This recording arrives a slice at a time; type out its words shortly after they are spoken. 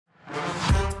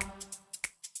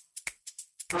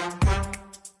Hi,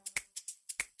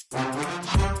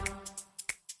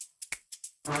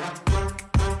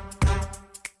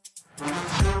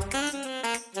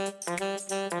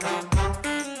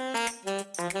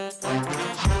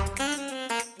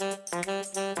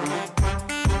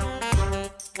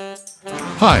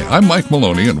 I'm Mike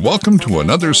Maloney, and welcome to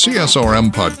another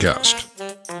CSRM podcast.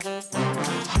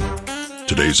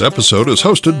 Today's episode is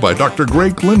hosted by Dr.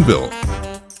 Greg Linville.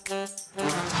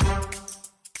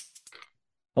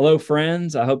 Hello,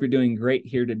 friends. I hope you're doing great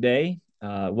here today.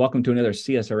 Welcome to another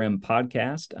CSRM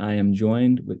podcast. I am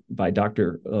joined by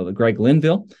Dr. Greg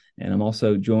Linville, and I'm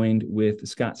also joined with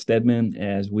Scott Stedman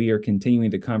as we are continuing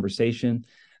the conversation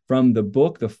from the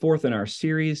book, the fourth in our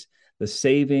series, The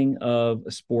Saving of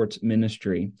Sports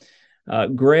Ministry.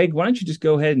 Greg, why don't you just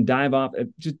go ahead and dive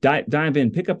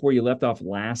in, pick up where you left off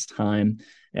last time,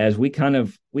 as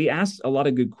we asked a lot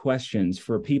of good questions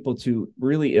for people to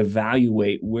really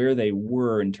evaluate where they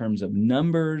were in terms of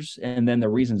numbers and then the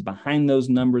reasons behind those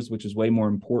numbers, which is way more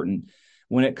important.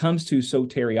 When it comes to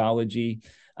soteriology,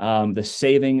 the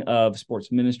saving of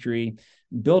sports ministry,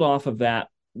 build off of that.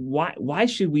 Why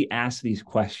should we ask these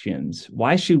questions?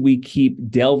 Why should we keep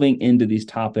delving into these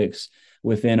topics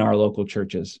within our local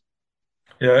churches?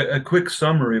 Yeah, a quick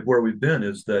summary of where we've been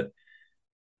is that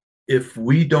if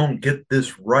we don't get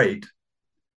this right,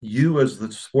 you as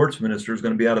the sports minister is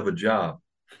going to be out of a job.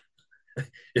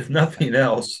 If nothing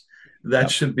else,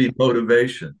 that should be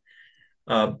motivation.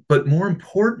 But more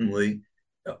importantly,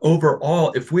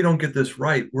 overall, if we don't get this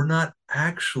right, we're not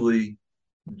actually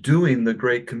doing the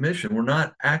Great Commission. We're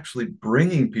not actually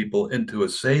bringing people into a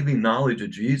saving knowledge of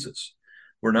Jesus.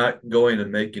 We're not going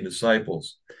and making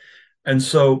disciples. And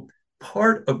so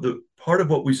part of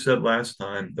what we said last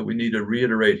time that we need to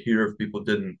reiterate here, if people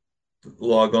didn't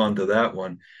log on to that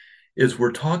one, is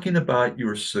we're talking about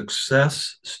your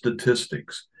success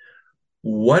statistics.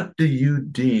 What do you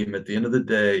deem at the end of the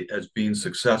day as being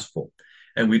successful?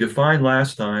 And we defined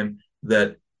last time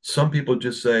that some people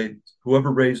just say,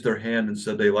 whoever raised their hand and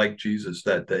said they liked Jesus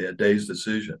that day, a day's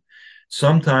decision.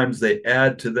 Sometimes they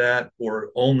add to that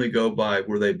or only go by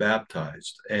were they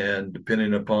baptized, and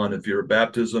depending upon if you're a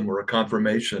baptism or a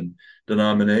confirmation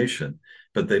denomination,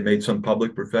 but they made some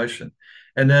public profession.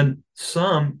 And then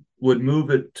some would move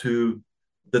it to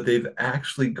that they've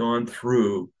actually gone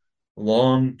through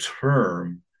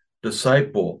long-term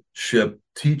discipleship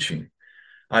teaching.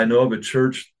 I know of a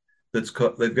church they've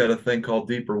got a thing called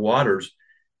Deeper Waters.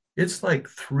 It's like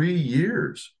 3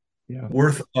 years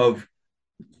worth of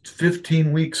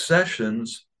 15-week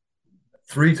sessions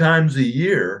 3 times a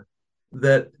year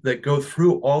that go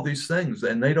through all these things,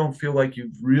 and they don't feel like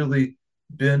you've really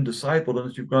been discipled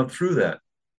unless you've gone through that.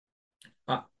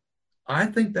 I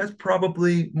think that's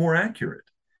probably more accurate.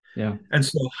 Yeah. And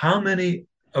so how many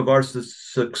of our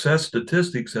success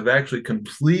statistics have actually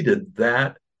completed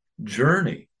that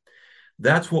journey?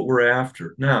 That's what we're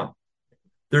after. Now,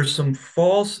 there's some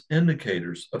false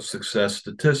indicators of success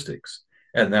statistics,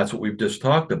 and that's what we've just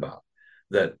talked about,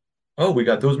 that, we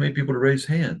got those many people to raise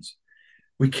hands.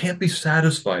 We can't be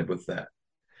satisfied with that.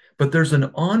 But there's an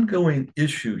ongoing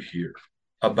issue here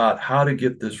about how to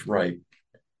get this right.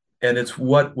 And it's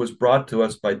what was brought to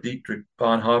us by Dietrich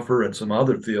Bonhoeffer and some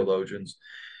other theologians,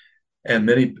 and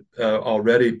many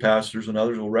already pastors and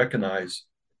others will recognize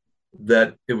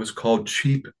that it was called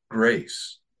cheap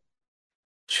grace.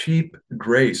 Cheap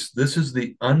grace. This is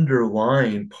the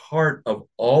underlying part of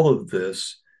all of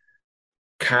this,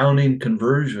 counting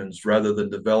conversions rather than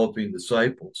developing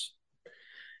disciples.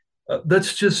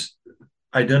 Let's just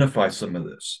identify some of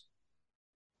this.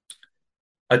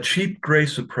 A cheap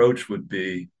grace approach would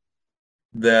be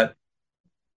that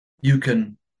you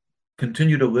can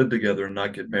continue to live together and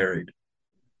not get married,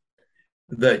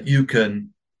 that you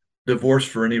can divorce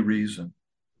for any reason.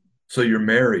 So your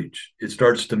marriage, it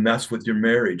starts to mess with your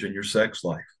marriage and your sex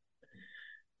life.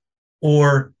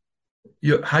 Or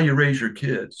how you raise your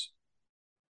kids.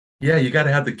 Yeah, you got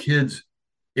to have the kids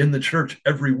in the church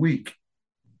every week.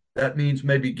 That means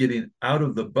maybe getting out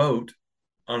of the boat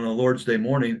on a Lord's Day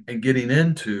morning and getting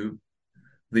into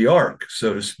the ark,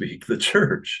 so to speak, the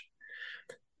church.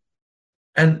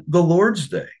 And the Lord's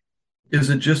Day, is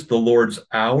it just the Lord's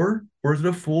hour or is it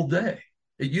a full day?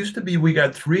 It used to be we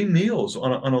got 3 meals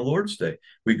on a Lord's Day.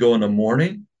 We go in the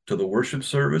morning to the worship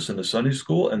service and the Sunday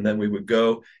school, and then we would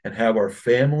go and have our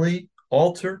family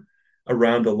altar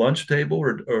around a lunch table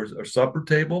or supper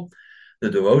table, the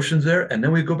devotions there, and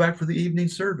then we go back for the evening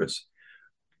service.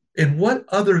 In what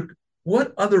other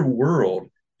world,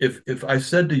 if I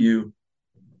said to you,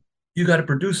 you got to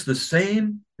produce the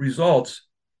same results,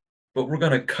 but we're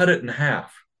going to cut it in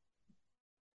half,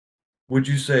 would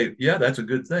you say, yeah, that's a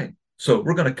good thing? So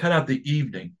we're going to cut out the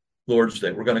evening Lord's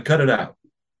Day. We're going to cut it out.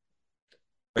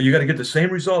 But you got to get the same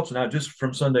results now just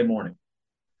from Sunday morning.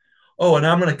 Oh, and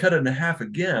I'm going to cut it in half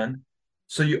again.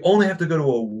 So you only have to go to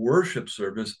a worship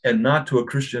service and not to a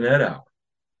Christian ed hour.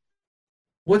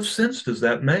 What sense does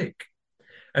that make?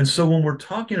 And so when we're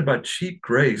talking about cheap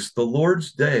grace, the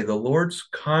Lord's Day, the Lord's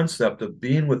concept of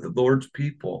being with the Lord's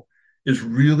people is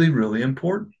really, really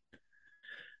important.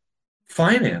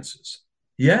 Finances.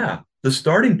 Yeah, the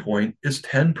starting point is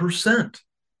 10%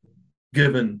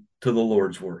 given to the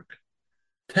Lord's work.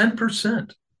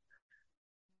 10%.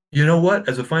 You know what?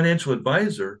 As a financial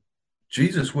advisor,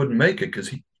 Jesus wouldn't make it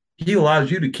because he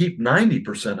allows you to keep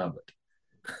 90% of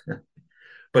it.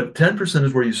 But 10%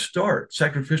 is where you start.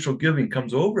 Sacrificial giving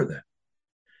comes over that.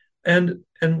 And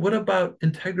what about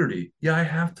integrity? Yeah, I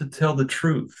have to tell the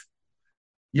truth.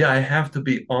 Yeah, I have to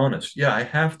be honest. Yeah, I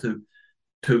have to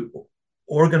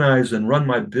organize and run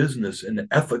my business in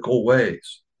ethical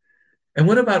ways. And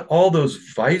what about all those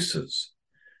vices?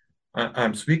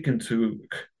 I'm speaking to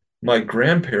my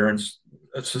grandparents'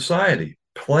 society,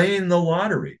 playing the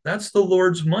lottery. That's the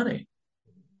Lord's money.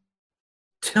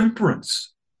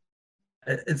 Temperance.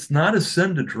 It's not a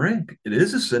sin to drink. It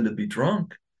is a sin to be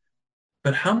drunk.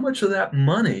 But how much of that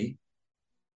money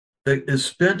that is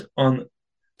spent on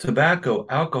tobacco,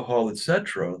 alcohol,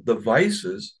 etc., the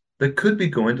vices that could be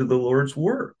going to the Lord's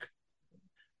work?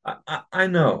 I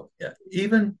know.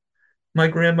 Even my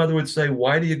grandmother would say,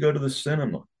 why do you go to the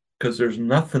cinema? Because there's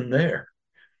nothing there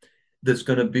that's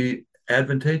going to be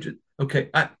advantageous. Okay,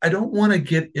 I don't want to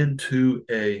get into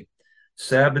a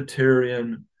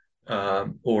Sabbatarian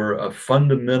or a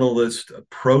fundamentalist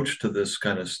approach to this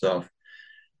kind of stuff.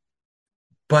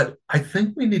 But I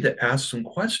think we need to ask some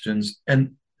questions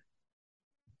and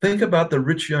think about the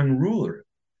rich young ruler.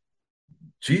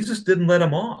 Jesus didn't let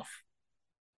him off.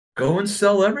 Go and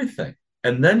sell everything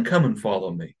and then come and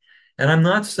follow me. And I'm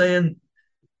not saying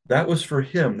that was for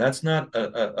him. That's not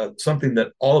something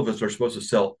that all of us are supposed to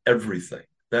sell everything.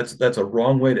 That's a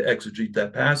wrong way to exegete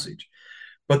that passage.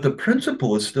 But the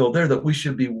principle is still there that we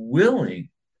should be willing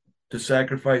to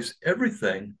sacrifice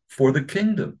everything for the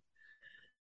kingdom.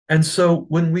 And so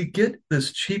when we get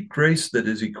this cheap grace that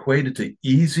is equated to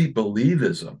easy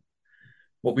believism,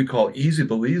 what we call easy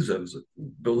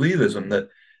believism, that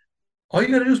all you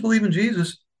got to do is believe in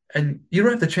Jesus and you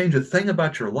don't have to change a thing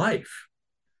about your life.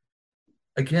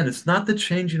 Again, it's not the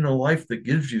changing of life that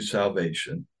gives you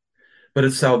salvation, but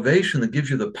it's salvation that gives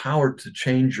you the power to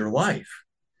change your life.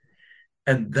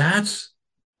 And that's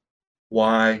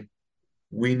why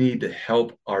we need to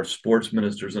help our sports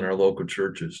ministers in our local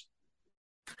churches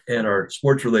and our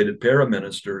sports-related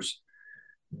paraministers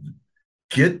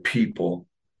get people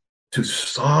to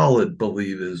solid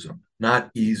believism,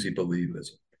 not easy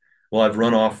believism. Well, I've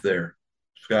run off there.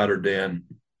 Scott or Dan,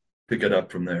 pick it up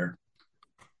from there.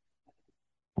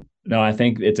 No, I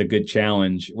think it's a good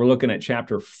challenge. We're looking at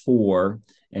chapter 4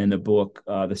 in the book,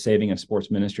 The Saving of Sports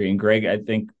Ministry. And Greg, I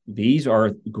think these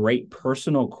are great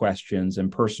personal questions and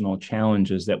personal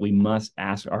challenges that we must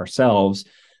ask ourselves.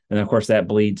 And of course, that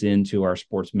bleeds into our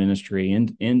sports ministry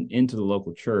and into the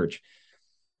local church.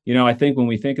 You know, I think when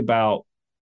we think about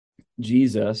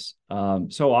Jesus,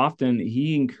 so often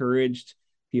he encouraged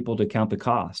people to count the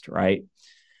cost, right?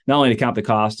 Not only to count the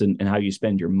cost and how you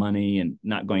spend your money and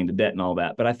not going to debt and all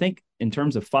that, but I think in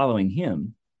terms of following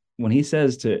him, when he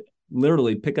says to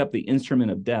literally pick up the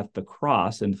instrument of death, the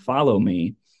cross, and follow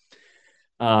me,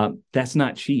 that's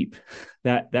not cheap.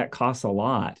 That costs a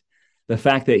lot. The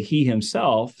fact that he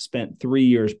himself spent 3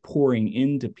 years pouring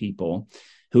into people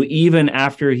who, even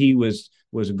after he was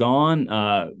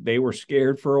gone, they were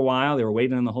scared for a while. They were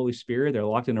waiting on the Holy Spirit. They're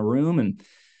locked in a room. And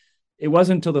it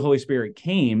wasn't until the Holy Spirit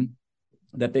came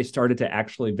that they started to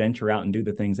actually venture out and do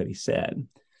the things that he said.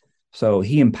 So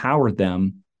he empowered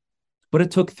them, but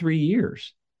it took 3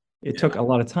 years. It took a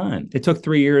lot of time. It took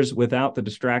 3 years without the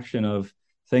distraction of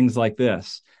things like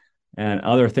this and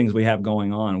other things we have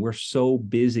going on. We're so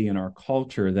busy in our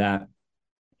culture that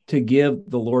to give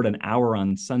the Lord an hour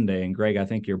on Sunday, and Greg, I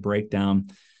think your breakdown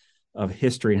of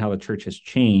history and how the church has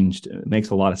changed makes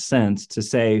a lot of sense to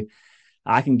say,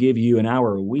 I can give you an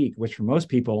hour a week, which for most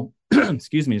people,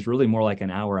 excuse me, is really more like an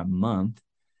hour a month.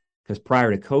 Because prior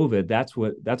to COVID,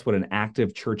 that's what an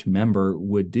active church member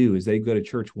would do, is they go to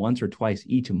church once or twice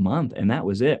each month, and that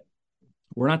was it.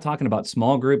 We're not talking about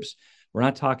small groups. We're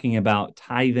not talking about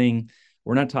tithing.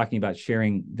 We're not talking about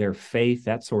sharing their faith,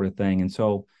 that sort of thing. And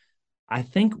so I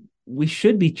think we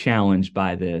should be challenged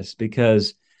by this,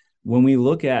 because when we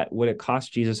look at what it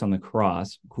cost Jesus on the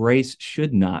cross, grace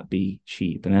should not be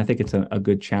cheap. And I think it's a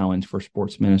good challenge for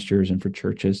sports ministers and for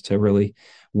churches to really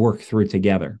work through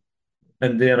together.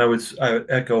 And Dan, I would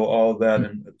echo all of that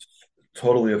and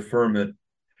totally affirm it.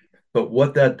 But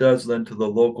what that does then to the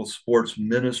local sports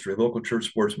ministry, local church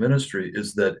sports ministry,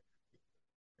 is that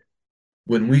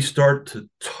when we start to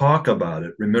talk about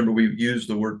it, remember we use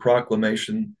the word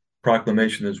proclamation.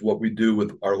 Proclamation is what we do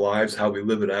with our lives, how we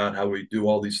live it out, how we do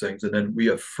all these things. And then we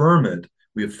affirm it.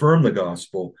 We affirm the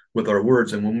gospel with our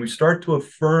words. And when we start to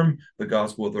affirm the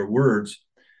gospel with our words,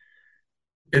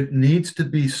 it needs to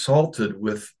be salted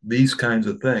with these kinds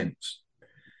of things.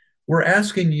 We're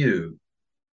asking you,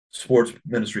 sports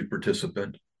ministry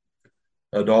participant,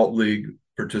 adult league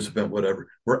participant, whatever,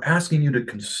 we're asking you to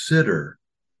consider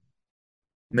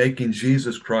making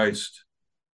Jesus Christ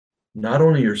not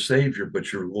only your Savior,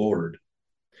 but your Lord.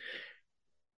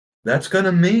 That's going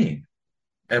to mean,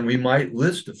 and we might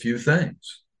list a few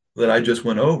things that I just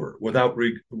went over without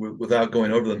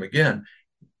going over them again.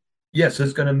 Yes,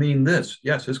 it's going to mean this.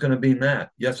 Yes, it's going to mean that.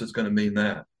 Yes, it's going to mean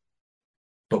that.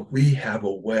 But we have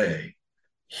a way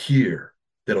here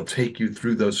that'll take you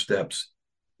through those steps,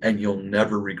 and you'll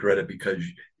never regret it, because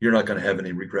you're not going to have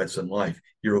any regrets in life.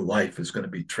 Your life is going to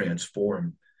be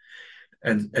transformed.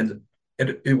 And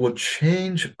it will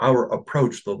change our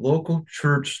approach. The local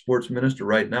church sports minister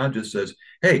right now just says,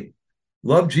 hey,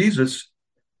 love Jesus,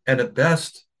 and at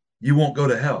best, you won't go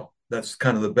to hell. That's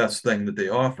kind of the best thing that they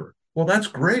offer. Well, that's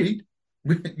great.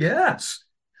 Yes,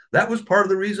 that was part of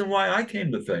the reason why I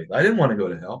came to faith. I didn't want to go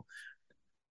to hell.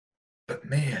 But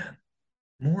man,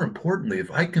 more importantly,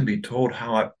 if I can be told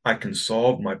how I can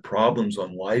solve my problems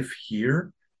on life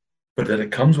here, but that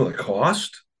it comes with a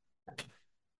cost,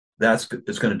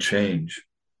 it's going to change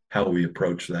how we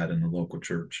approach that in the local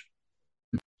church.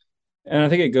 And I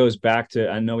think it goes back to,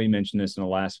 I know we mentioned this in the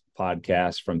last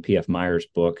podcast from P.F. Meyer's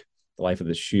book, The Life of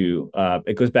the Shoe.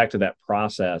 It goes back to that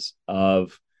process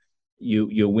of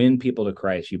you win people to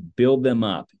Christ, you build them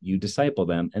up, you disciple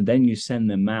them, and then you send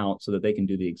them out so that they can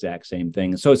do the exact same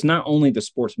thing. So it's not only the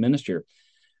sports minister.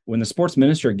 When the sports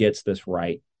minister gets this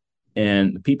right,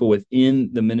 and the people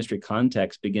within the ministry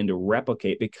context begin to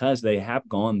replicate because they have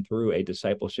gone through a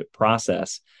discipleship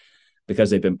process, because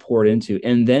they've been poured into,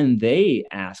 and then they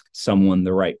ask someone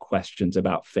the right questions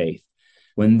about faith.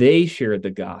 When they share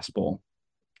the gospel,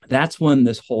 that's when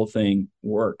this whole thing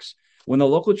works. When the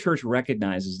local church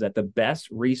recognizes that the best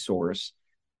resource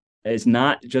is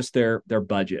not just their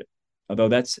budget, although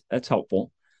that's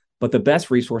helpful, but the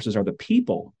best resources are the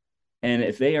people. And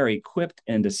if they are equipped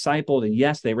and discipled, and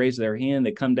yes, they raise their hand,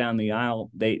 they come down the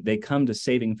aisle, they come to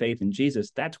saving faith in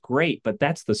Jesus, that's great, but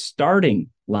that's the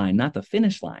starting line, not the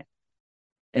finish line.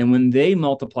 And when they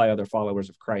multiply other followers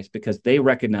of Christ, because they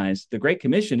recognize the Great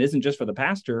Commission isn't just for the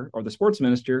pastor or the sports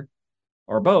minister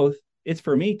or both, it's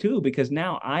for me too, because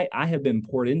now I have been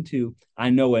poured into, I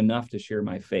know enough to share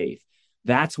my faith.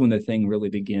 That's when the thing really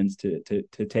begins to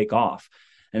take off.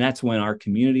 And that's when our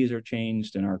communities are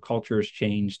changed and our culture is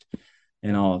changed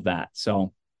and all of that.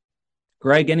 So,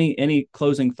 Greg, any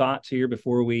closing thoughts here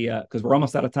before we, because we're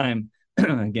almost out of time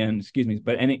again, excuse me,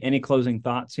 but any closing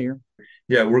thoughts here?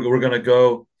 Yeah, we're going to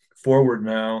go forward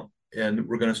now, and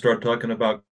we're going to start talking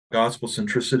about gospel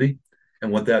centricity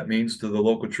and what that means to the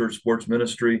local church sports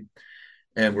ministry.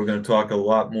 And we're going to talk a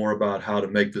lot more about how to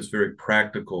make this very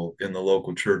practical in the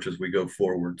local church as we go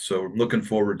forward. So I'm looking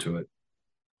forward to it.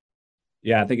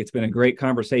 Yeah, I think it's been a great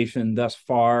conversation thus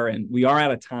far, and we are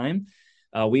out of time.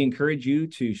 We encourage you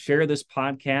to share this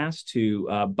podcast,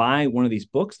 to buy one of these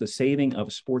books, The Saving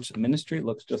of Sports Ministry. It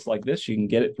looks just like this. You can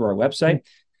get it through our website,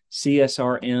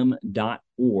 CSRM.org.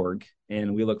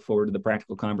 And we look forward to the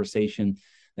practical conversation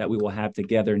that we will have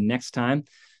together next time.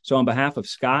 So on behalf of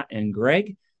Scott and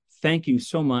Greg, thank you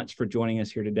so much for joining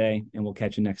us here today, and we'll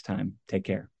catch you next time. Take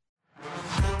care.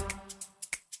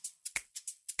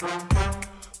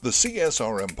 The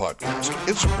CSRM podcast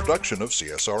is a production of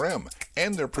CSRM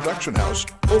and their production house,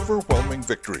 Overwhelming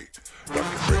Victory.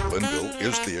 Dr. Greg Linville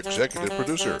is the executive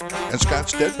producer, and Scott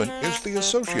Stedman is the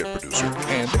associate producer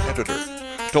and editor.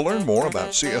 To learn more about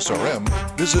CSRM,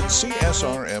 visit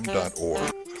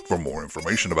csrm.org. For more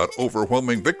information about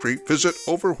Overwhelming Victory, visit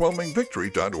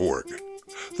overwhelmingvictory.org.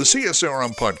 The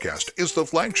CSRM podcast is the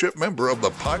flagship member of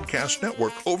the podcast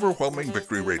network Overwhelming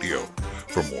Victory Radio.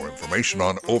 For more information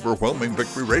on Overwhelming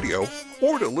Victory Radio,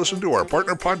 or to listen to our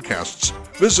partner podcasts,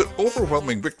 visit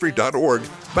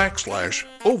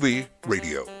overwhelmingvictory.org/OV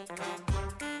Radio.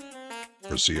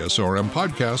 For CSRM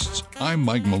Podcasts, I'm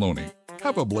Mike Maloney.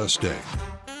 Have a blessed day.